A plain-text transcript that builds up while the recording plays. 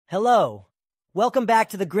Hello. Welcome back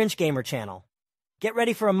to the Grinch Gamer channel. Get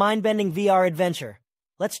ready for a mind-bending VR adventure.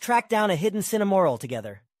 Let's track down a hidden Cinnamoroll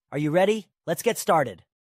together. Are you ready? Let's get started.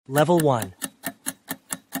 Level 1.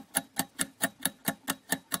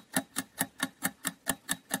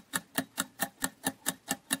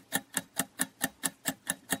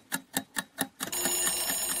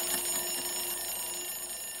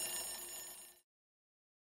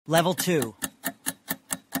 Level 2.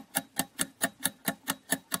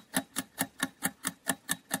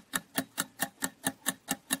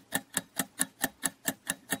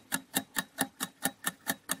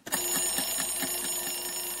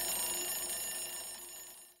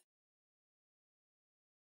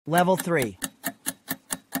 Level 3.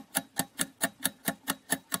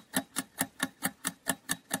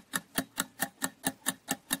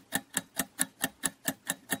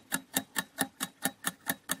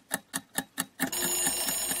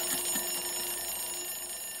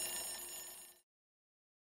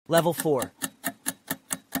 Level 4.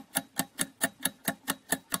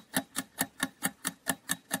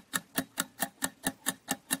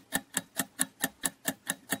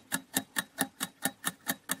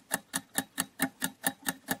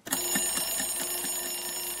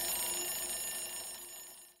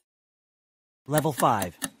 Level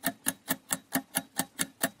 5.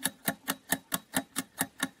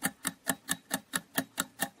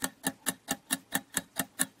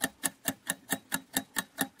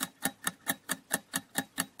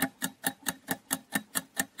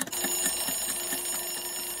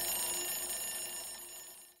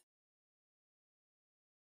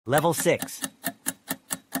 Level 6.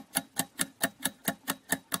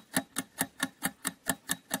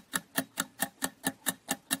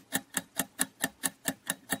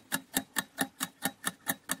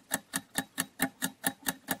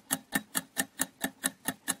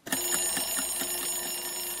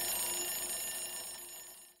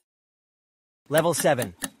 Level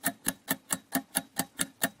 7.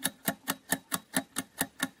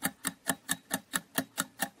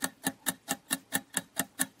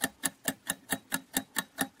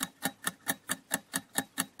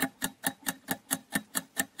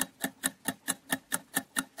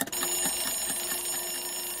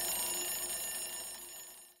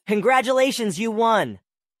 Congratulations, you won!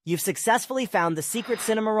 You've successfully found the secret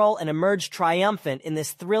Cinnamoroll and emerged triumphant in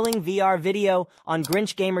this thrilling VR video on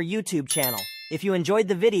Grinch Gamer YouTube channel. If you enjoyed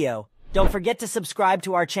the video, don't forget to subscribe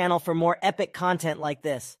to our channel for more epic content like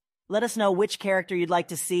this. Let us know which character you'd like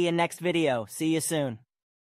to see in next video. See you soon.